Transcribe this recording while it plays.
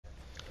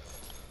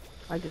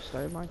I just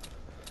started mine.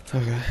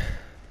 Okay.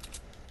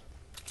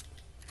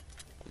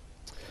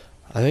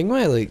 I think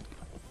my I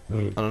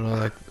don't know,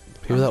 like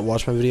people that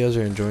watch my videos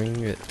are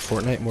enjoying it,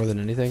 Fortnite more than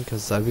anything,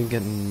 because I've been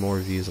getting more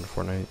views on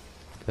Fortnite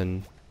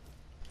than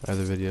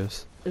other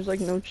videos. There's like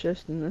no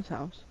chest in this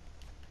house.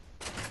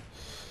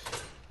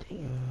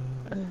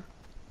 Damn.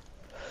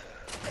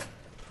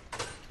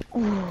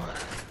 Oh.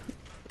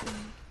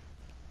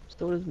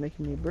 Still is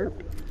making me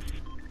burp.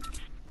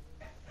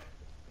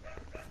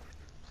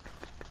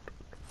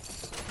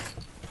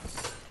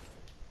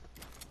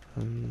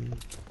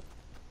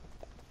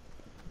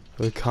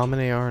 With a common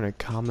AR and a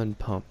common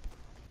pump.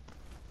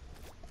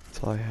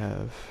 That's all I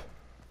have.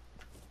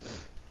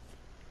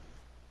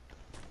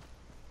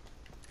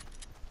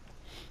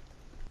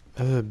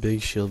 I have a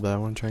big shield, but I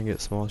want to try and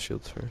get small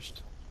shields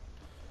first.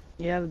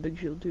 Yeah, I have a big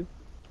shield too.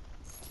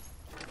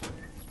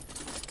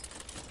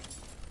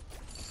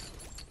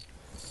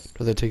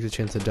 Rather take the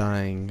chance of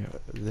dying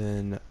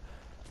than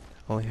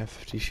only have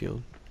 50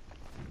 shield.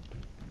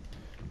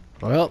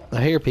 Well,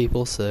 I hear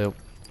people, so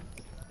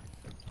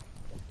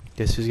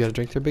guess who's got to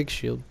drink their big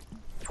shield?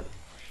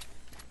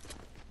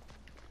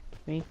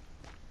 Me.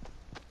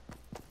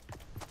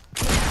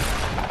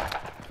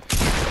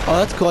 Oh,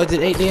 that's cool. I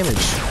did 8 damage.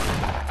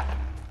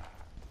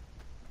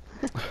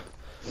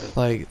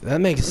 Like,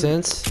 that makes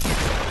sense.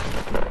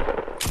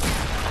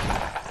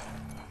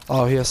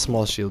 Oh, he has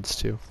small shields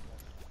too.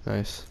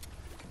 Nice.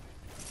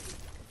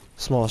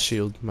 Small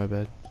shield, my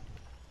bad.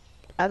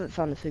 I haven't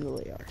found a single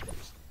AR.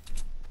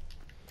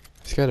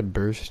 He's got a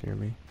burst near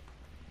me.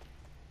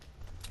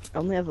 I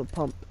only have a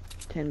pump,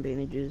 10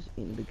 bandages,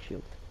 and a big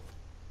shield.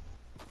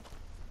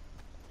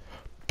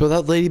 But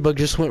that ladybug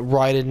just went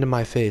right into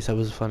my face. That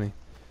was funny.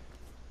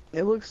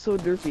 It looks so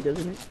derpy,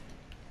 doesn't it? Is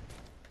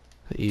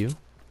that you?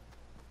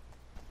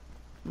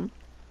 Hmm?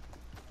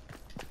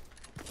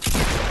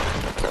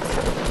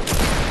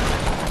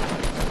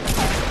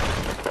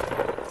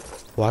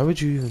 Why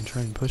would you even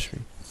try and push me?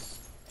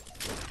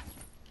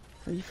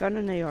 Have you found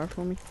an AR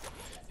for me?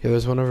 Yeah,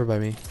 there's one over by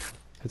me.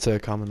 It's a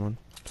common one.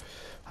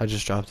 I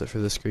just dropped it for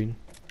the screen.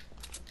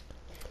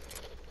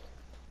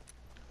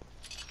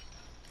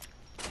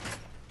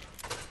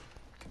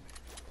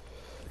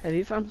 Have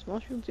you found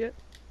small shields yet?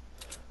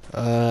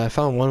 I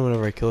found one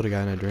whenever I killed a guy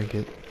and I drank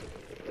it.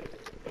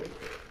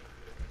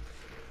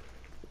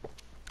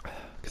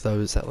 Cause I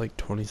was at like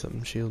 20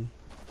 something shield.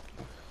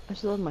 I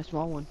still have my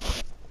small one.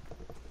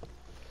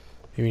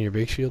 You mean your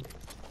big shield?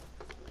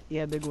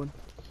 Yeah, big one.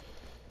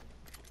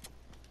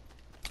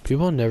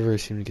 People never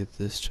seem to get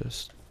this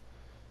just.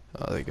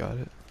 Oh, they got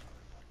it.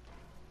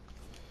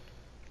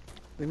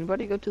 Did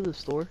anybody go to the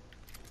store?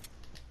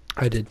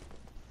 I did.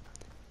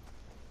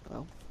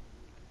 Oh.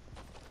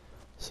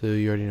 So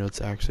you already know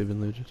it's actually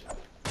been looted.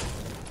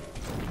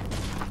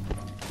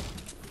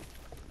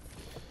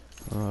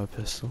 Oh, a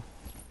pistol.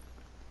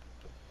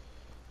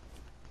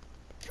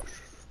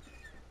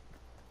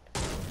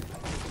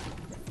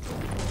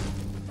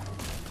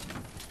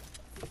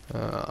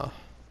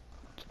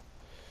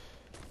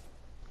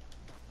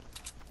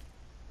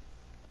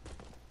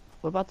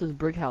 What about this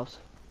brick house?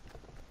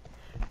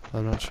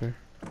 I'm not sure.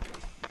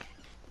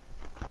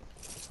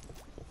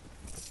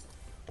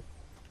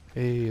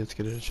 Hey, let's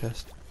get it a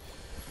chest.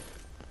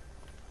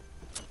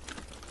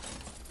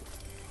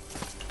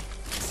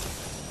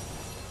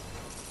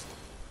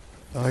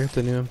 Oh, I got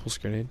the new impulse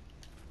grenade.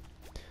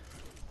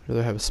 I'd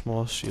rather have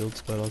small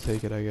shields, but I'll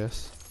take it, I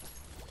guess.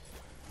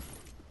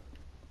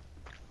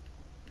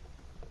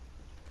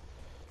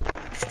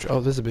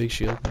 Oh, there's a big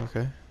shield.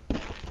 Okay.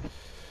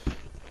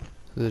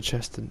 There's a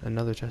chest,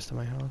 another chest in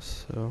my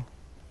house, so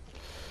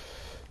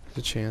there's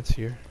a chance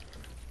here.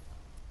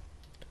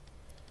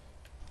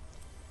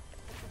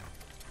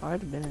 I've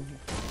already been in here.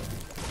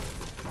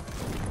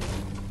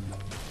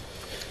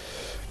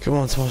 Come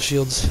on, small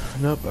shields.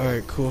 Nope. All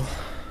right, cool.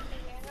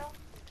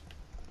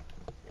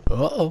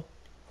 Uh-oh.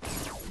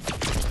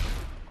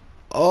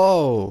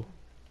 Oh.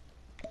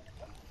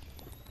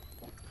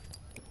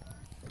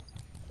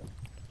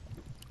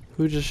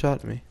 Who just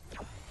shot me?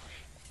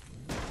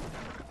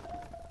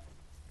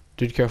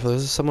 Dude, careful.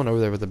 There's someone over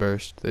there with a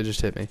burst. They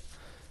just hit me.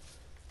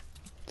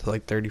 To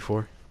like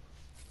 34.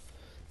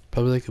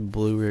 Probably like a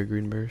blue or a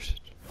green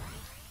burst.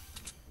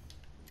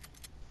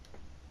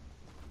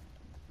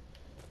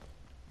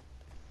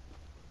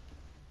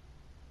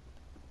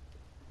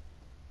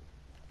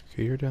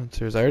 Okay, you're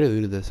downstairs. I already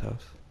looted this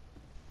house.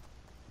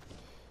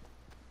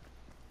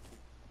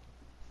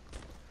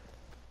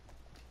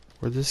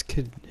 Where'd this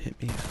kid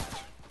hit me at?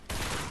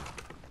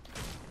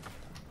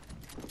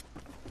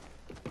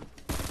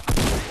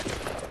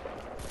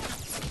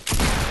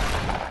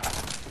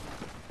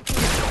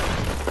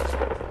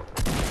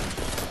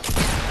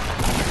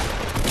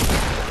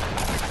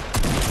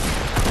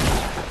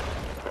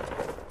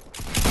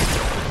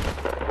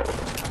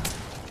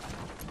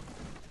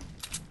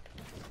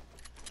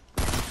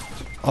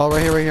 Oh,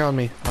 right here on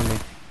me,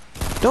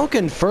 Don't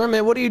confirm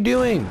it. What are you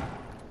doing?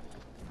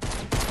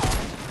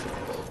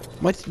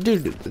 My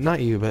dude, not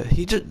you, but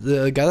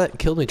the guy that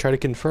killed me tried to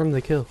confirm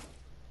the kill.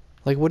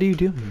 Like, what are you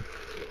doing?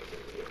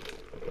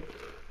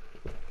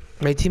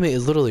 My teammate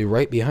is literally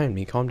right behind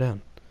me. Calm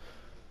down.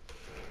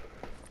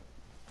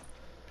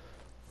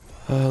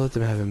 Let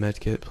them have a med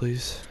kit,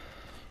 please.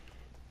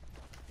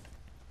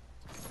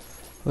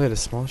 They had a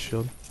small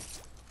shield.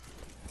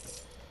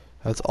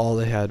 That's all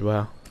they had.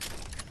 Wow.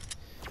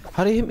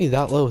 How did he hit me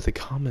that low with a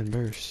common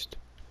burst?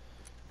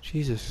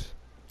 Jesus.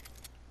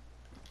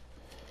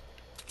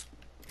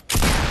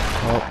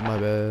 Oh, my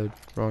bad.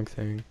 Wrong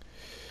thing.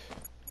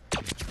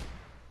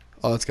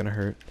 Oh, it's gonna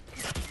hurt.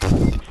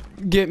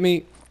 Get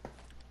me.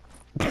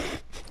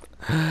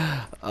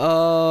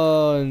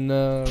 Oh,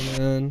 no,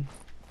 man.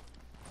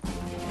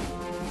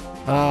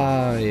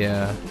 Ah,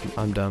 yeah.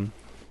 I'm dumb.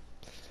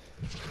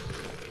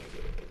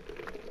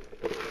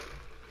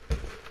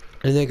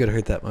 I didn't think it would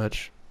hurt that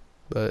much,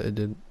 but it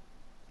did.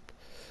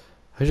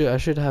 I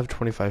should have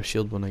 25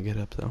 shield when I get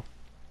up, though.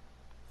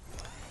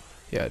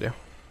 Yeah, I do.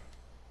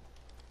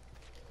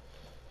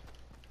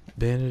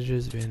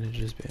 Bandages,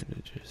 bandages,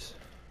 bandages.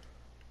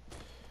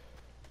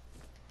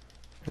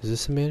 Is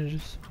this some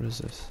bandages? What is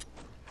this?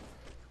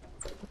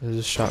 Is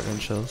this shotgun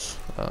shells?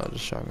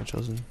 Just shotgun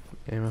shells and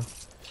ammo.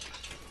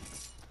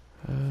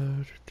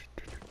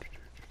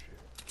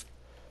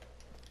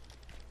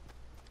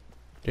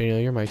 Daniel,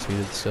 your mic's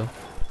muted still.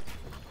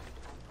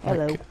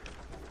 Hello. Okay.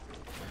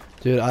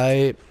 Dude,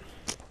 I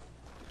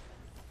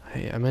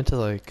meant to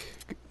like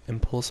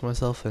impulse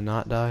myself and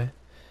not die,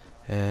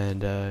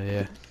 and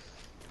yeah,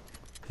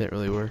 didn't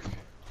really work.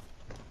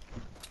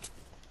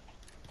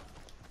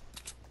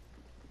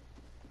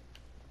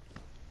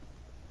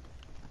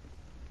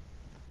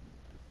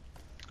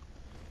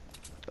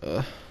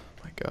 My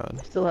God.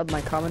 I still have my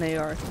common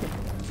AR.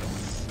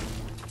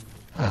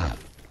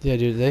 Yeah,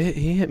 dude,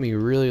 he hit me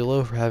really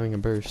low for having a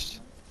burst.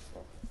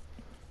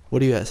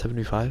 What are you at,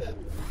 75?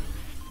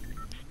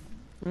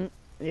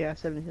 Yeah,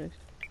 76.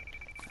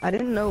 I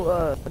didn't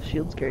know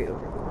shields carry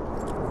over.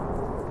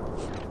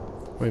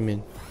 What do you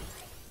mean?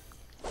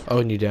 Oh,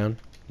 and you down?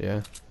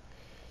 Yeah.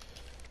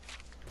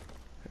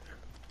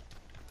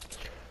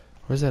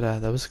 Where's that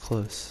at? That was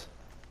close.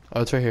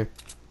 Oh, it's right here.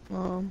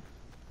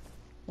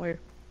 Where?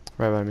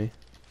 Right by me.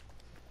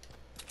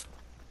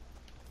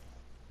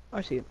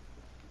 I see it.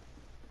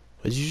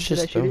 What did you Should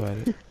I just shoot throw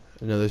at it?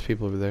 No, there's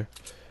people over there.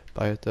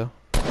 By it, though.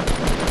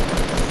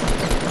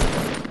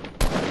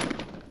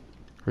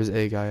 Where's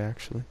A guy,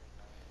 actually?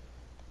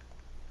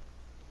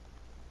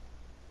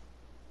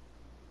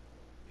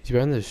 He's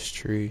behind this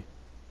tree.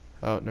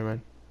 Oh, never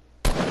mind.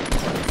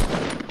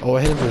 Oh,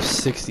 I hit him for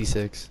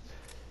 66.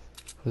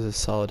 That was a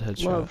solid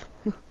headshot. Love.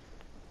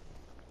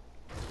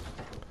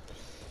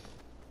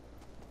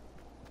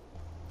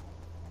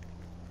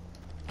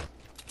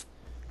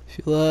 If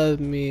you love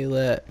me,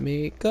 let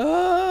me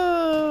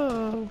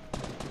go.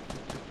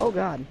 Oh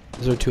God.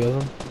 Is there two of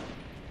them?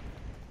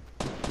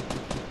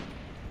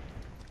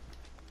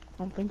 I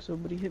don't think so,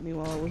 but he hit me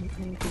while I wasn't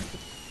paying attention.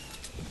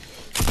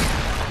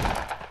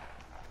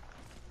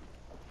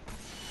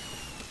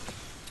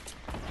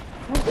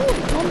 Oh boy,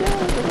 calm down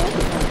with the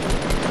rocket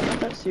launcher. Not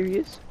that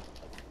serious.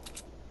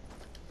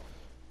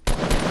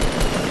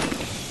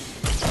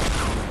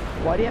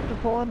 Why do you have to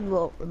pull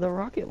out the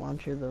rocket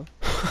launcher though?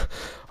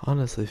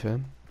 Honestly,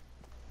 fam.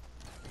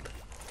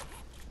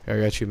 Here, I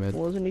got you, mid.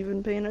 Wasn't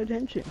even paying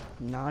attention.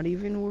 Not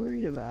even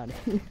worried about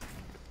it.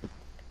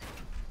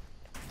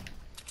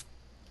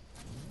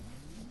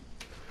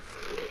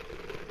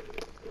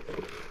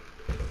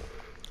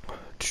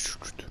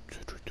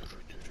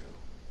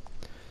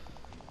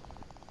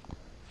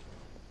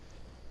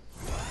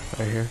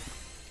 Right here.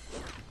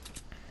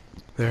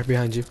 They're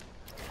behind you.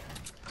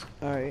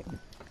 Alright.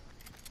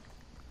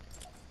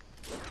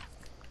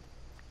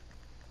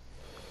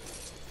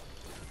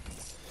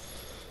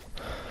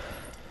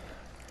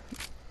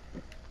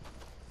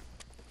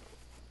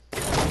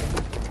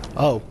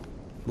 Oh,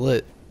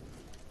 lit.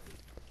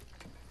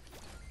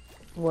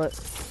 What?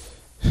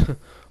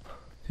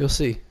 You'll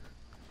see.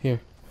 Here.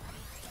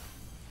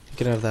 You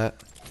can have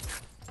that.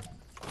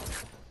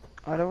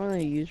 I don't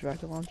really use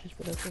rocket launchers,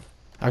 but okay.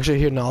 Actually,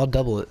 here, no, I'll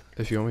double it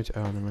if you want me to.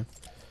 Oh, never mind.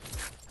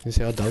 You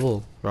see, I'll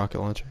double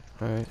rocket launcher.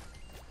 Alright.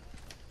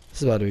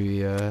 This is about to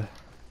be a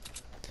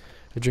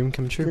dream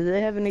come true. Do they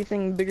have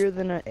anything bigger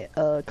than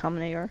a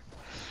common AR?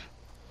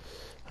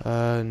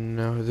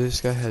 No,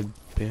 this guy had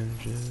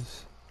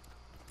bandages.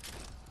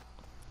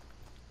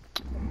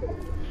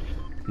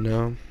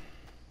 No.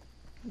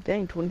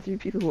 Dang, 23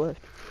 people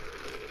left.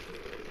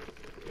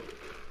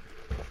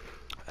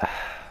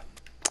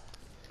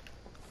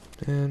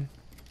 Man,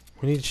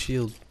 we need a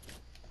shield.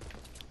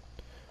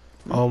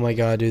 Oh my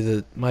God,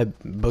 dude, my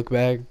book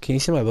bag. Can you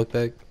see my book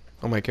bag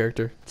on my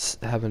character? It's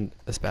having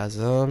a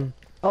spasm.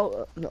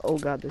 Oh, no, oh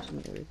God, there's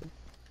something right there.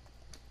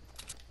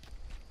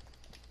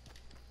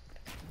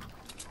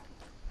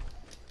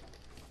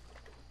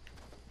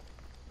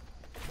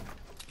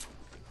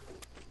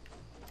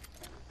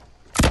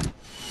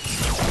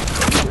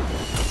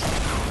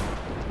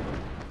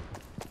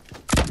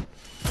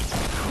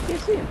 I can't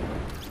see him.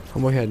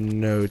 Homeboy had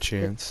no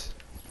chance.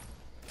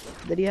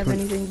 Did he have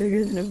anything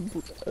bigger than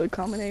a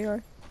common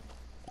AR?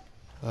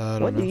 I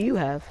don't What know. do you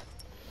have?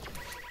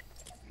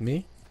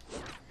 Me?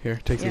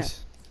 Here, take Yeah.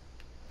 these.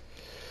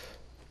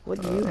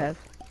 What do you have?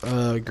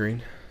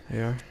 Green.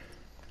 They are.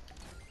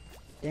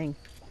 Dang.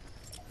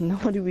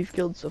 Nobody we've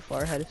killed so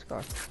far had a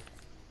scar.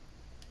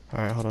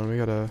 Alright, hold on. We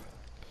gotta...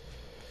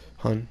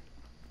 Hun.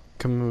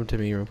 Come over to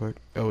me real quick.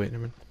 Oh, wait,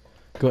 never mind.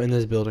 Go in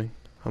this building.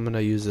 I'm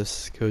gonna use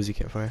this cozy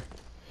campfire.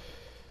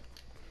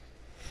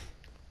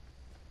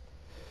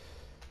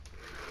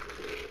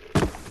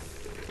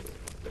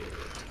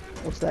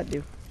 What's that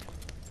do?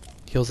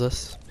 Heals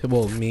us.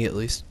 Well, me at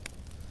least.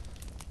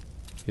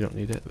 You don't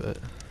need it, but...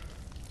 Do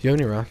you have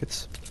any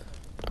rockets?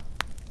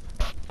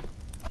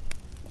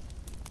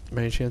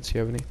 By any chance, do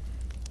you have any?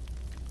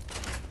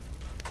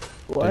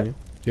 What? Daniel?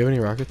 Do you have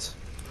any rockets?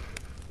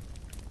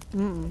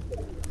 Mm-mm.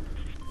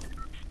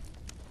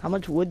 How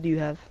much wood do you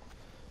have?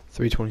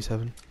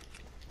 327.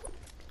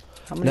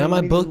 How many Now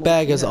my medium book bolts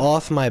bag do you is have?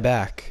 off my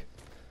back.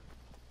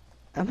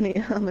 How many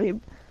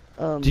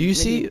Do you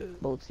see- medium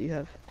bolts do you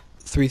have?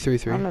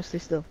 333. I I'm don't know, stay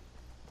still.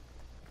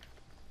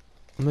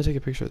 gonna take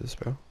a picture of this,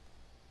 bro.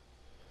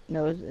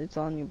 No, it's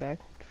on your back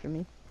for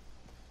me.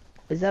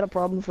 Is that a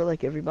problem for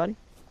like everybody?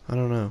 I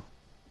don't know.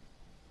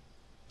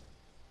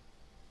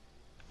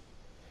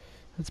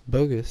 That's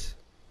bogus.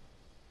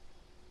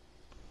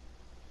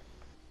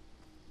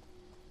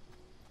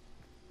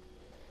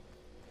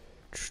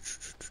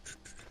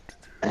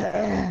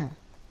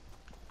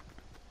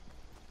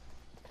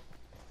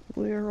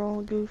 We're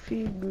all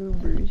goofy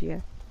goobers,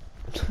 yeah.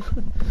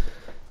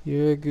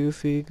 You're a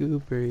goofy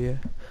goober, yeah.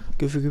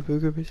 Goofy goober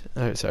goobers.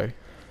 Alright, sorry.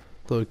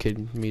 Little kid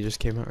in me just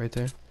came out right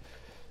there.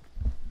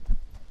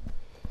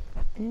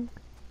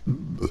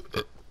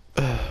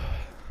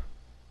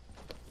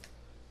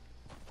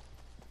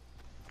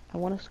 I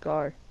want a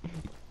scar.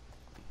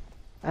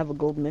 I have a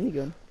gold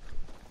minigun.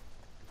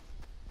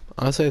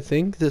 Honestly, I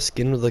think the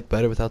skin would look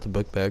better without the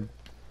book bag.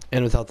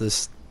 And without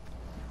this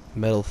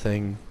metal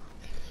thing.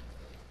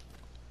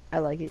 I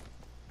like it.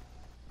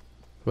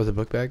 With a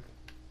book bag?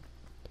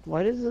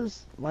 Why does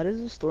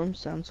the storm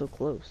sound so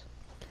close?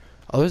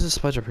 Oh, there's a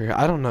spudge up here.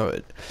 I don't know.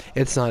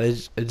 It's not. It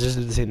just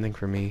did the same thing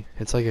for me.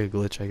 It's like a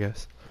glitch, I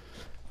guess.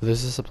 But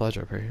there's a supply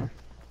drop right here.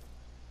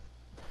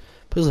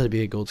 Please let it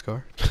be a gold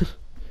scar.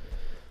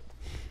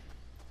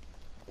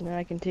 Then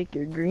I can take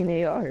your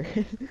green AR.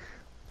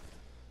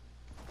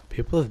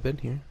 People have been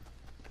here.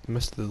 They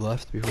must have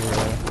left before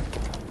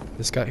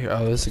this got here.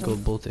 Oh, this is a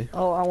gold bolty.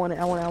 Oh, I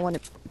want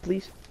it,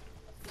 please.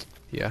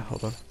 Yeah,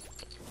 hold on.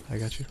 I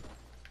got you.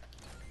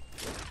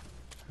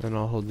 And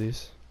I'll hold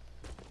these.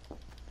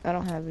 I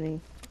don't have any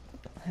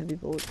heavy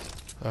bullets.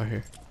 Oh,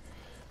 here.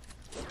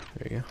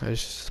 There you go. I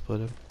just split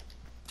them.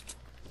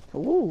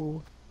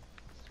 Ooh,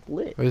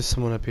 split. There's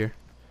someone up here.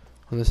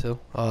 On this hill.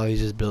 Oh, he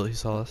just built. He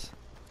saw us.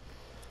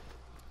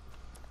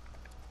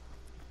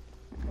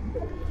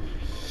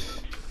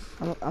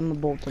 I'm a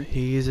Bolton.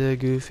 He's a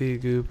goofy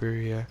goober,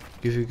 yeah.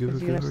 Goofy goober,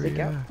 Is he gonna goober, stick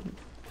yeah. out?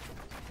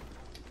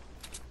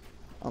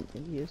 I don't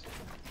think he is.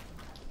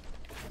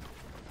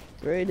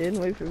 Brayden,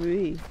 wait for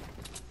me.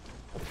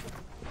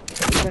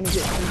 We're gonna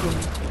get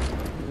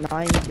freaking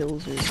 9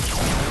 kills or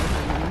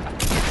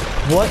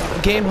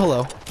What? Game,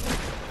 hello.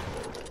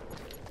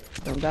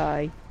 don't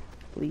die,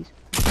 please.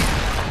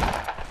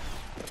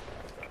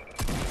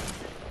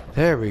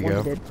 There we One's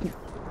go. dead.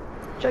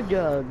 Chug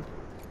jug.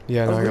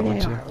 Yeah, no, I got green one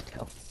too. AR, let's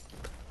go.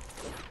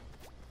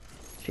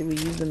 Should we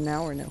use them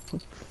now or no?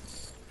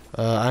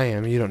 I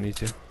am. You don't need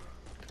to.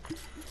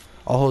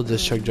 I'll hold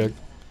this chug jug.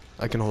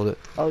 I can hold it.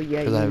 Oh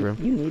yeah, 'Cause I have room.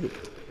 you need it.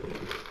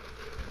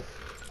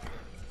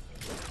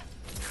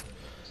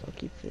 So I'll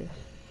keep this.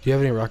 Do you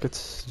have any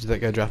rockets? Did that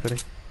guy drop any?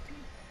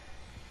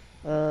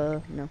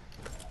 No.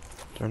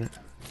 Darn it.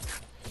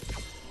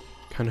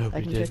 Kinda hope I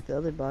he can did. check the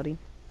other body.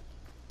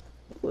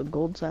 Ooh, a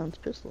gold silence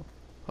pistol.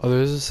 Oh,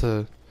 there's this,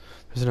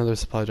 there's another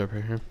supply drop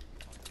right here.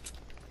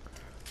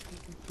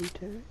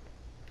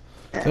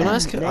 Don't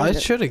ask. Dang, I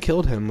that- should have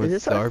killed him with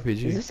this the our,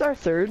 RPG. Is this our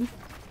third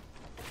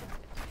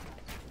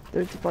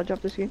supply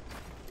drop this game?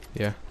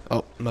 Yeah.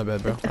 Oh, my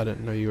bad, bro. I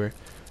didn't know you were.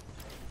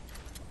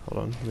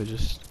 Hold on. Let me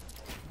just.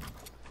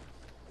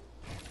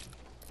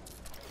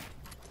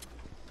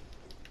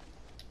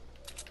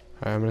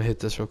 Alright, I'm gonna hit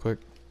this real quick.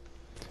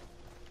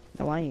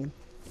 No, I am.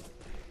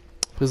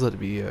 Please let it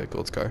be a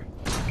gold scar.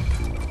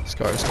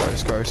 Scar, scar,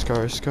 scar,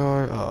 scar,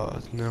 scar. Oh,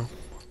 no.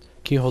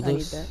 Can you hold I need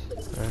this?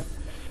 that.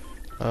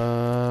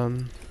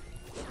 Alright.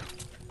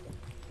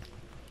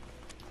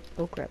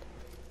 Oh crap.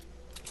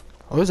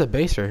 Oh, there's a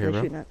base right here, They're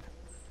bro. shooting at.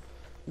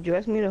 Did you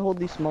ask me to hold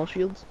these small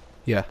shields?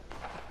 Yeah.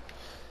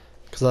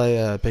 Cause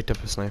I picked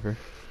up a sniper.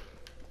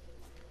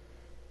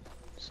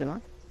 Semi?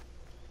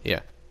 Yeah.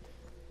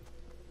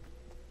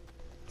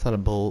 It's not a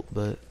bolt,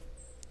 but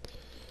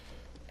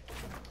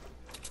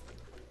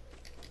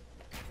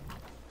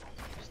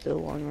Still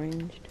long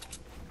ranged.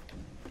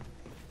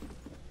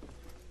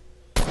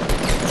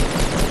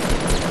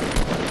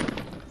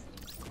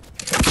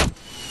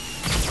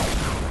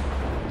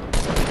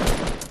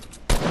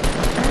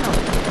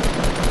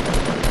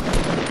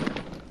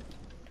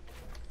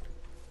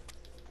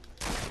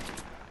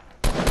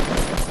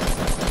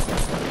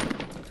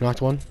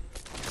 knocked one.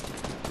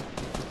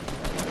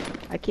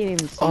 I can't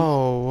even see.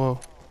 Oh, whoa.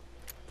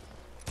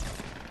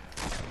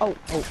 Oh,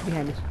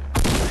 behind us.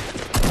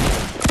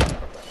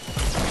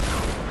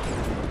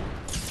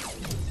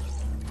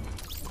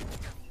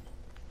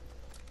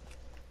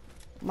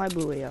 My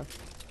blue AF.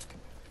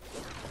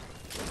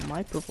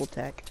 My purple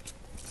tack.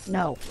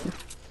 No.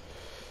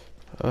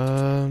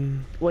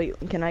 Wait,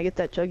 can I get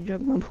that chug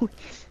jug, my boy?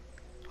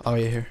 Oh,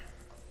 yeah, here.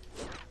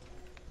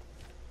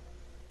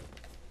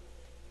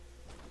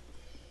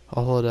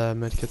 I'll hold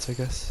medkits, I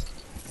guess.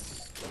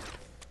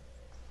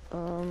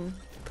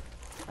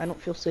 I don't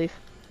feel safe.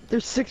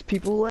 There's 6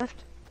 people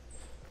left.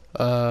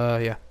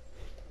 Yeah.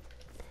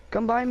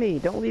 Come by me.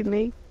 Don't leave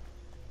me. You'll be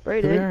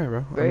Braided. alright,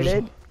 bro.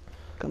 Braided.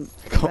 Come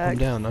Calm back.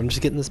 down. I'm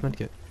just getting this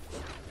medkit.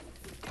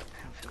 I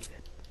don't feel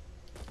good.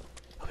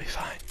 I'll be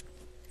fine.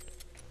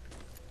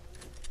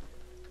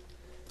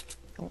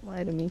 Don't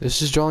lie to me.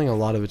 This is drawing a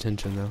lot of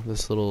attention, though.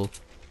 This little,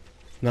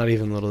 not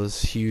even little,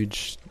 this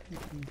huge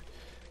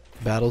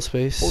battle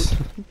space.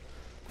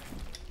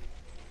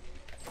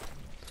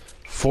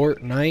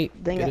 Fortnite.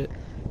 Dang Get it. it?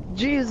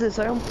 Jesus,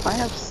 I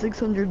have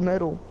 600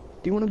 metal.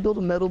 Do you want to build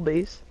a metal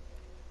base?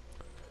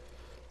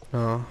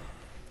 No.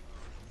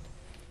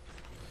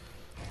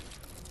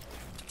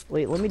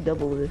 Wait, let me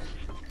double this.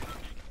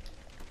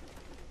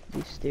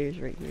 These stairs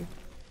right here.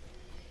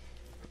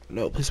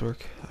 No, please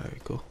work.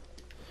 Alright, cool.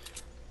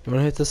 You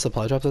wanna hit the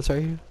supply drop that's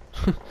right here?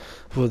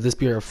 Will this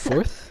be our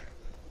 4th?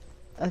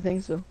 I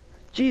think so.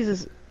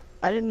 Jesus,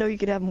 I didn't know you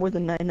could have more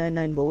than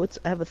 999 bullets.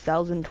 I have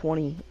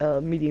 1,020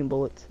 medium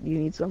bullets. Do you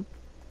need some?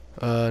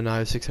 No, I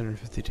have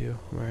 652.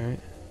 Alright.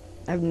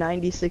 I have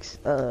 96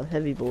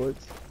 heavy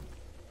bullets.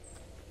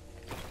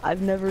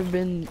 I've never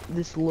been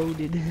this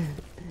loaded.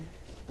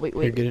 Wait,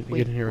 Here, get in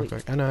here real wait.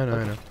 quick. I know.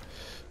 Okay.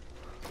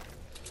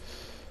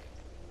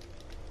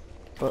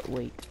 But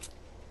wait.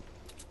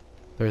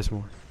 There's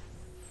more.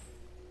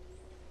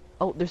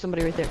 Oh, there's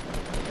somebody right there.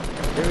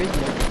 There is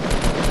more.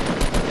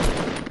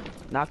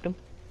 Knocked him.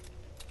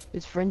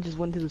 His friend just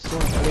went to the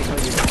storm. Oh, wait, no,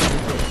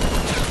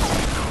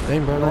 you're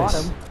Dang, bro, got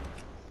nice. him.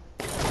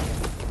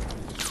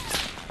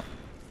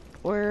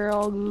 We're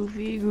all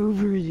goofy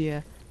goofers,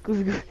 yeah.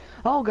 Goofy goof.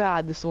 Oh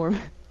god, the storm.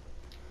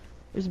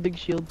 There's a big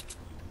shield.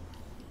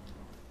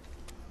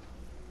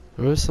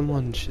 There was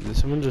someone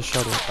just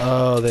shot him.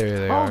 Oh, there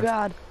they are. Oh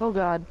god, oh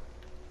god.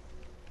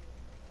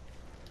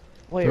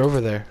 Wait, They're over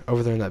there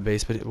in that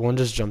base, but one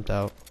just jumped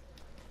out.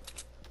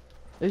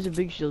 there's a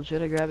big shield.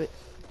 Should I grab it?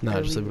 Nah,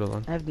 I just leave leave it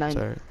alone. I have 9.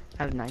 Sorry.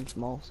 I have 9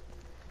 smalls.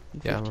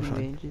 And Yeah, we're 15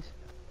 fine. bandages.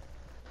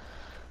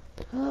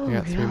 Oh I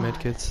got 3 god.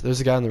 medkits.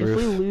 There's a guy on the If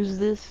we roof. lose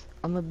this,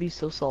 I'm gonna be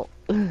so salt.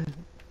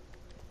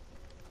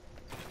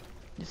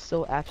 Just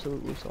so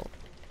absolutely salt.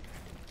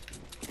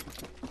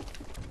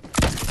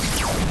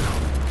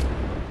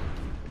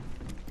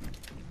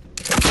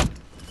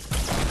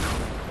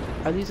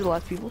 Are these the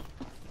last people?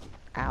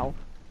 Ow.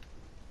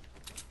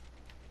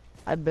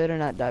 I better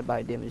not die by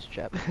a damage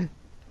trap.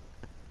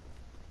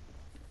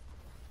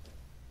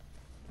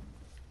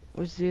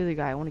 Where's the other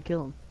guy? I want to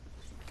kill him.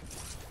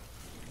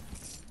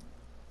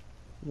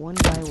 One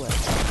guy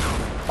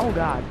left. Oh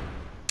god.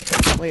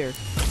 Where?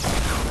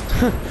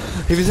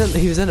 He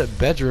was in a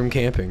bedroom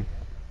camping.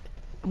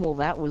 Well,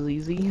 that was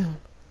easy.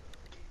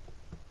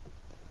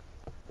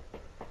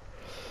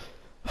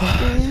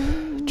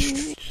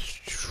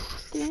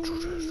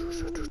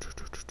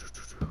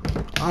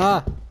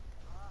 Ah.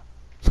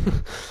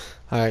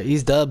 All right,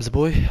 he's dubs,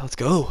 boy. Let's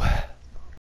go.